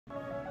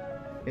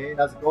Hey,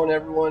 how's it going,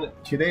 everyone?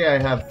 Today I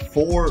have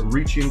 4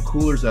 reach-in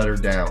coolers that are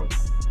down.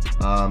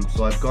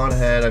 So I've gone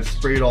ahead, I've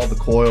sprayed all the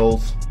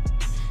coils,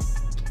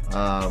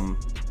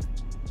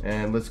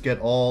 and let's get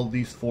all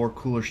these 4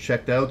 coolers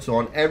checked out. So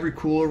on every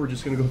cooler, we're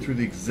just going to go through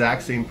the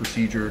exact same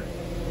procedure.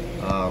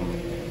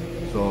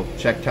 So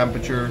check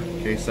temperature,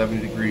 okay,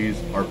 70 degrees.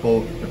 Are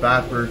both the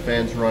evaporator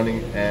fans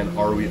running, and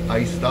are we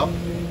iced up?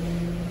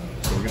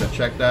 So we're going to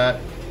check that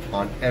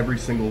on every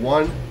single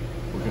one.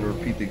 We're going to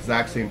repeat the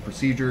exact same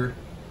procedure.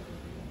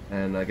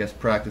 And I guess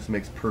practice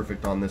makes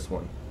perfect on this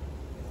one.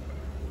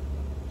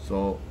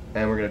 So,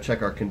 and we're going to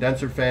check our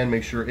condenser fan,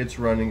 make sure it's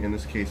running. In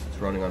this case, it's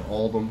running on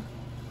all of them.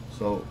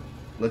 So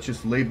let's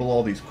just label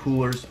all these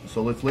coolers.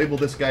 So let's label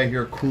this guy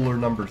here cooler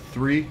number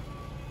 3.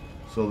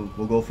 So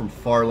we'll go from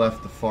far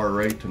left to far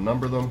right to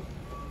number them.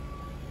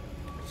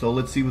 So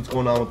let's see what's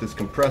going on with this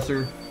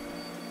compressor.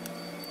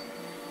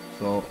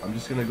 So I'm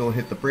just going to go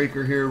hit the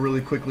breaker here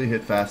really quickly,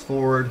 hit fast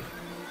forward.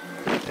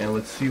 And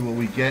let's see what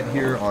we get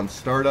here on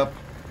startup.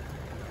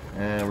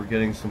 And we're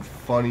getting some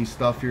funny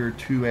stuff here.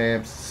 2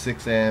 amps,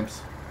 6 amps,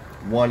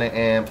 1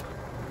 amp,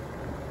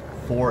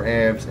 4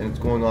 amps, and it's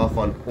going off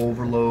on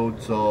overload.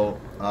 So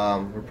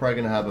we're probably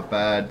gonna have a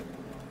bad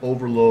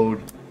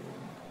overload,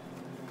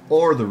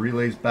 or the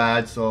relay's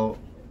bad. So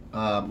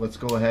let's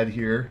go ahead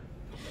here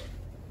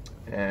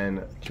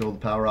and kill the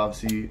power,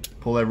 obviously,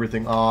 pull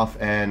everything off,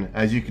 and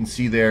as you can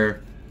see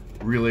there,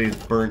 relay is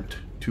burnt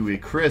to a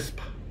crisp.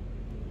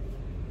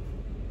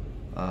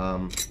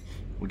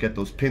 We'll get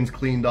those pins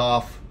cleaned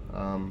off.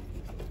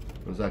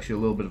 It was actually a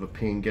little bit of a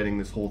pain getting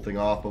this whole thing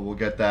off, but we'll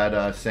get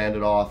that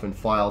sanded off and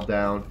filed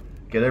down,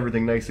 get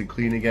everything nice and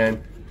clean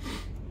again,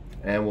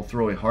 and we'll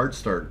throw a hard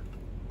start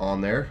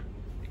on there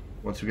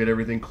once we get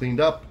everything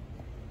cleaned up.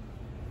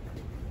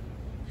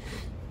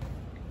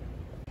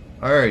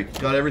 Alright,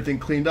 got everything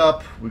cleaned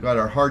up, we got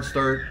our hard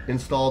start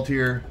installed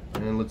here,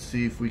 and let's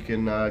see if we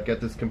can get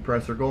this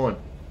compressor going.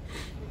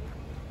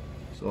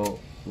 So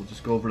we'll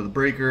just go over to the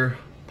breaker,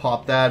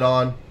 pop that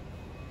on,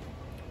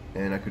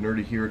 and I can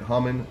already hear it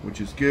humming,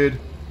 which is good.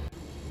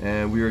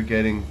 And we are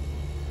getting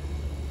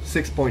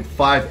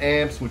 6.5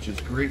 amps, which is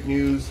great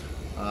news.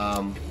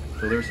 So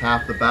there's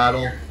half the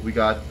battle. We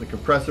got the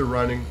compressor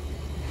running,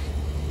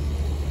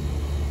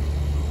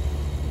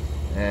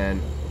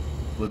 and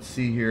let's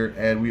see here,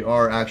 and we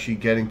are actually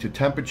getting to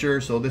temperature,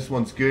 so this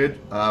one's good.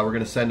 We're going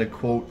to send a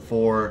quote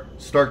for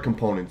start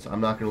components. I'm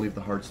not going to leave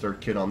the hard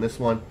start kit on this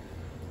one.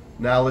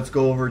 Now let's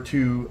go over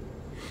to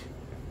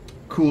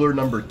cooler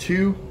number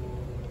 2.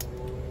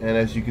 And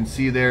as you can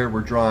see there,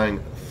 we're drawing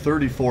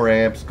 34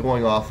 amps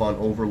going off on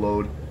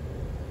overload.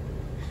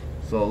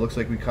 So it looks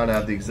like we kind of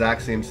have the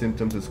exact same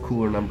symptoms as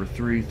cooler number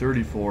 3,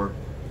 34.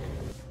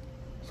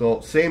 So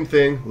same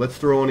thing, let's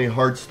throw in a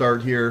hard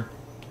start here.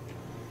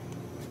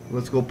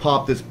 Let's go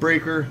pop this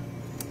breaker.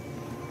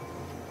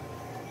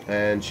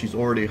 And she's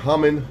already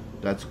humming,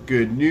 that's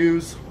good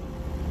news.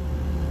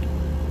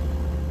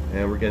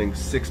 And we're getting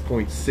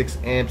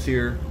 6.6 amps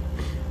here.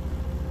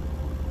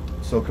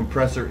 So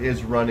compressor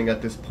is running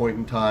at this point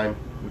in time,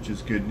 which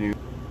is good news.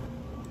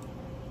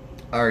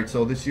 Alright,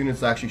 so this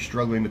unit's actually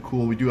struggling to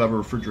cool. We do have a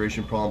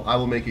refrigeration problem. I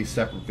will make a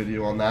separate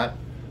video on that.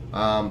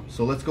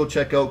 So let's go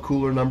check out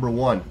cooler number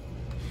 1.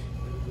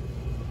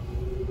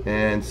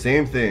 And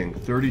same thing,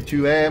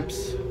 32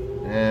 amps,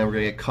 and we're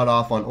gonna get cut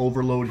off on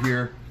overload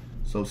here.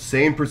 So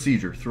same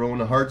procedure, throw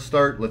in a hard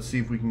start. Let's see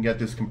if we can get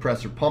this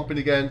compressor pumping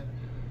again.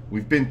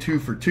 We've been 2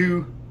 for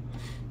 2.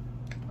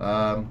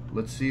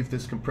 Let's see if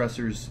this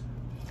compressor's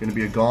gonna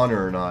be a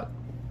goner or not.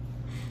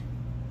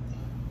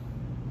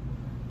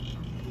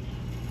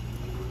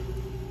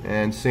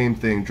 And same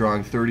thing,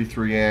 drawing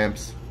 33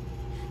 amps,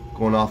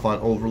 going off on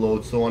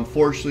overload. So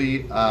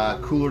unfortunately,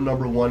 cooler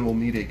number 1 will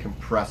need a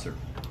compressor.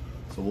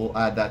 So we'll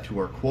add that to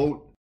our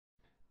quote.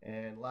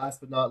 And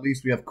last but not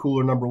least, we have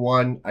cooler number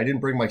 1. I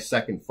didn't bring my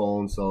second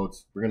phone, so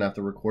we're gonna have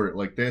to record it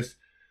like this.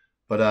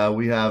 But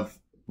we have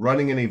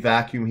running in a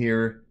vacuum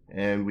here,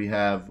 and we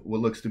have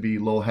what looks to be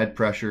low head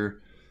pressure.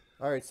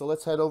 Alright, so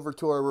let's head over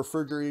to our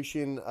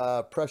refrigeration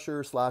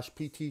pressure /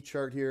 PT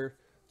chart here.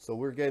 So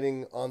we're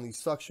getting on the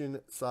suction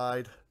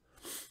side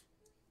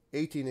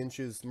 18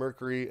 inches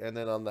mercury, and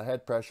then on the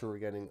head pressure we're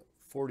getting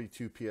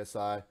 42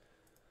 psi.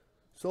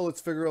 So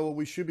let's figure out what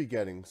we should be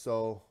getting.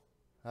 So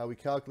how we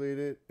calculate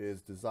it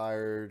is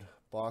desired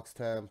box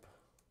temp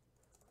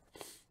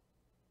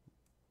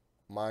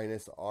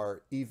minus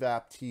our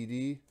evap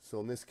TD. So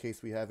in this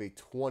case we have a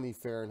 20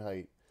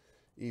 Fahrenheit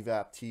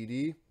evap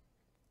TD.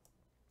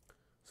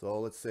 So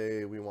let's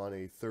say we want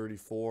a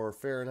 34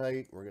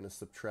 Fahrenheit. We're going to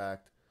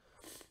subtract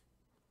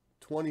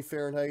 20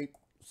 Fahrenheit.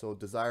 So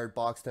desired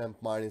box temp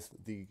minus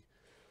the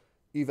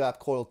evap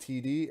coil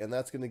TD, and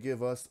that's going to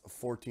give us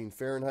 14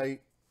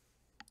 Fahrenheit.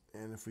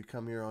 And if we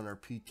come here on our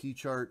PT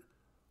chart,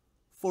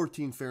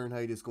 14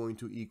 Fahrenheit is going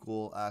to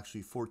equal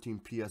actually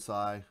 14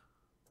 psi.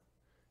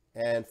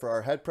 And for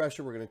our head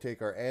pressure, we're going to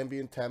take our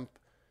ambient temp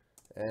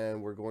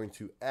and we're going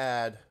to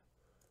add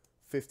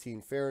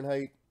 15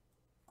 Fahrenheit.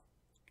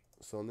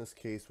 So in this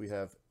case, we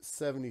have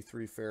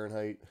 73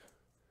 Fahrenheit.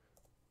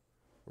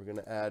 we're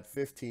going to add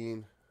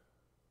 15,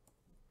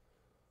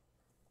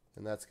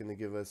 and that's going to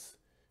give us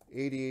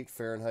 88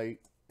 Fahrenheit.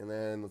 And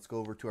then let's go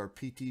over to our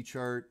PT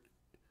chart,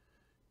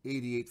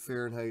 88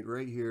 Fahrenheit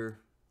right here,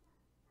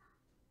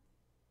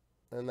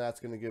 and that's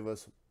going to give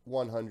us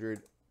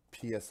 100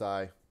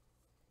 PSI.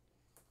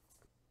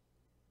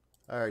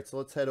 All right, so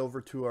let's head over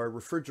to our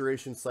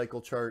refrigeration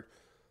cycle chart.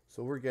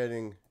 So we're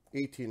getting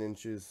 18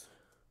 inches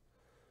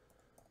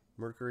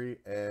mercury,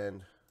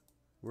 and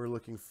we're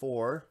looking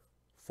for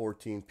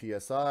 14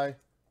 PSI.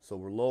 So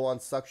we're low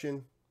on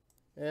suction.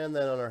 And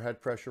then on our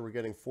head pressure, we're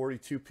getting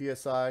 42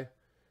 PSI,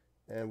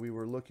 and we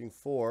were looking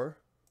for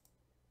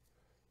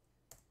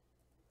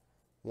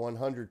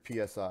 100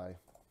 PSI.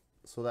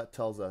 So that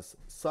tells us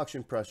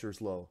suction pressure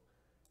is low,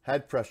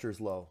 head pressure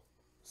is low.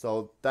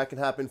 So that can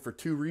happen for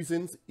two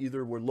reasons.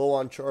 Either we're low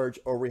on charge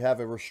or we have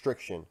a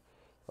restriction.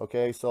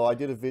 Okay, so I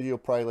did a video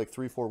probably like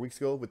 3-4 weeks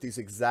ago with these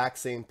exact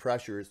same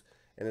pressures,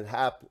 and it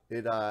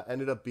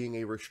ended up being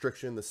a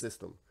restriction in the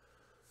system.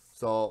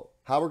 So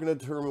how we're going to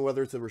determine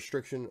whether it's a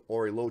restriction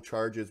or a low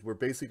charge is we're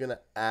basically going to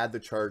add the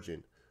charge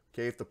in.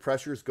 Okay, if the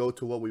pressures go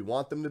to what we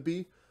want them to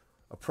be,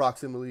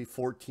 approximately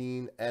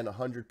 14 and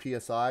 100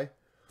 PSI,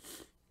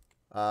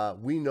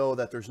 we know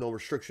that there's no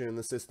restriction in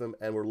the system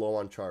and we're low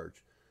on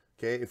charge.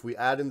 Okay, if we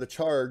add in the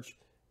charge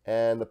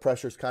and the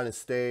pressures kind of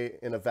stay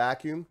in a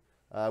vacuum,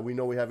 we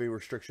know we have a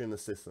restriction in the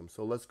system.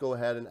 So let's go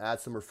ahead and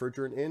add some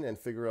refrigerant in and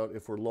figure out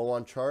if we're low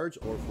on charge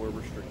or if we're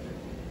restricted.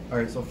 All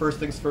right, so first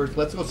things first,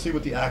 let's go see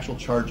what the actual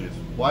charge is.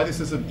 Why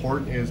this is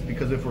important is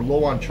because if we're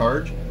low on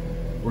charge,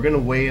 we're going to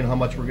weigh in how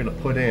much we're going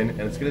to put in,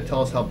 and it's going to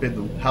tell us how big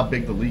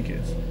the leak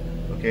is.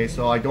 Okay,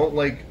 so I don't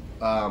like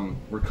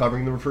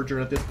recovering the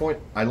refrigerant at this point.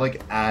 I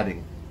like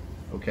adding.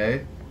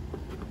 Okay,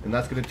 and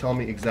that's going to tell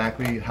me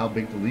exactly how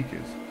big the leak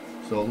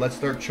is. So let's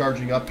start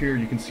charging up here.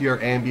 You can see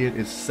our ambient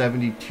is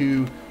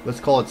 72.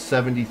 Let's call it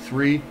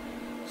 73.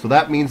 So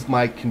that means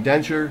my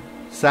condenser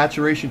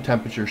saturation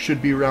temperature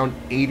should be around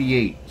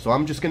 88. So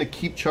I'm just going to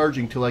keep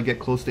charging till I get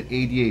close to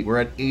 88. We're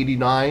at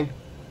 89.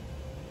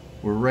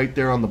 We're right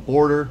there on the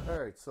border. All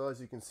right, so as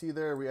you can see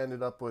there, we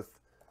ended up with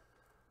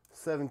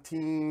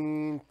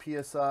 17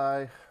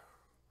 PSI,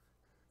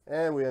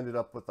 and we ended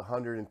up with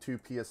 102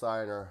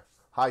 PSI on our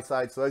high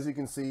side. So as you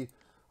can see,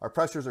 our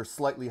pressures are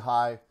slightly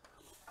high.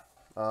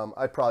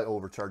 I probably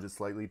overcharged it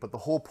slightly, but the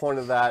whole point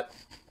of that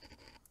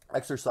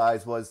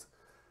exercise was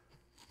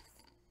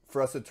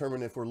for us to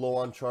determine if we're low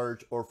on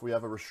charge or if we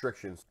have a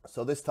restriction.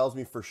 So this tells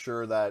me for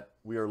sure that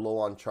we are low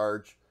on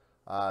charge.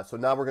 So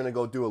now we're going to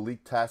go do a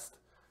leak test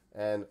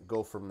and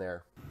go from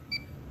there.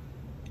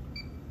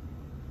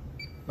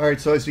 All right,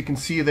 so as you can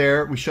see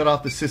there, we shut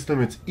off the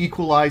system. It's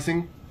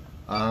equalizing.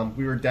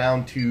 We were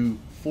down to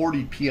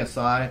 40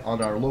 PSI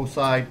on our low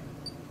side.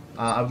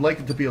 I would like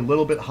it to be a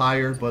little bit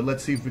higher, but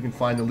let's see if we can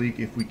find the leak.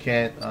 If we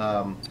can't,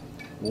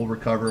 we'll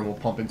recover and we'll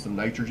pump in some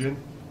nitrogen.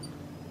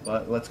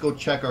 But let's go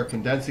check our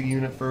condensing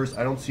unit first.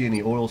 I don't see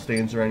any oil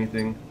stains or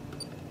anything.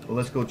 But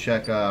let's go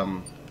check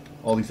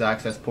all these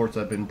access ports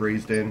have been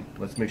brazed in.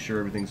 Let's make sure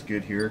everything's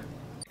good here.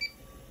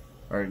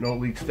 All right, no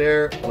leaks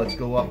there. Let's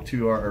go up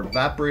to our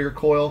evaporator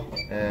coil,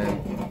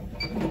 and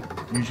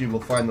usually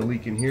we'll find the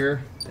leak in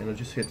here. And I'll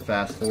just hit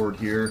fast forward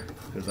here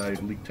because I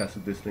leak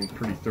tested this thing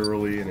pretty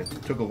thoroughly and it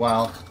took a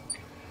while.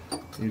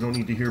 You don't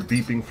need to hear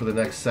beeping for the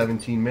next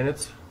 17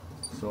 minutes.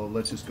 So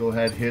let's just go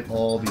ahead, hit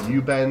all the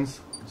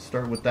U-bends,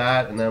 start with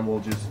that, and then we'll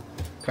just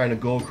kind of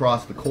go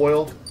across the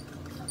coil.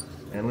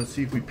 And let's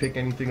see if we pick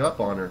anything up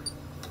on her.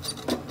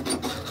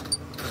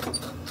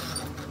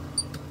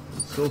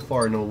 So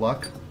far, no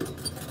luck.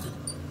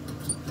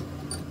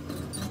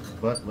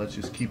 But let's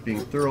just keep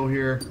being thorough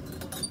here.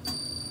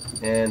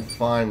 And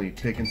finally,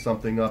 picking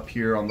something up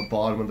here on the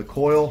bottom of the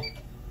coil.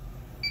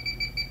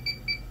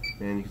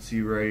 And you can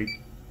see right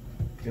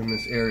in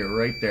this area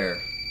right there.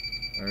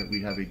 All right,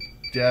 we have a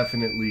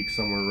definite leak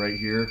somewhere right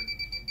here.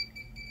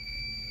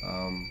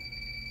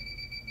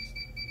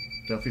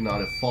 Definitely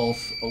not a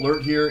false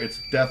alert here.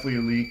 It's definitely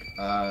a leak.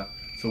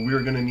 So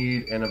we're going to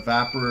need an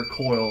evaporator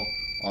coil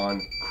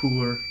on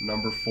cooler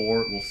number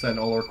 4. We'll send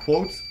all our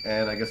quotes,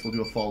 and I guess we'll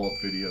do a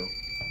follow-up video.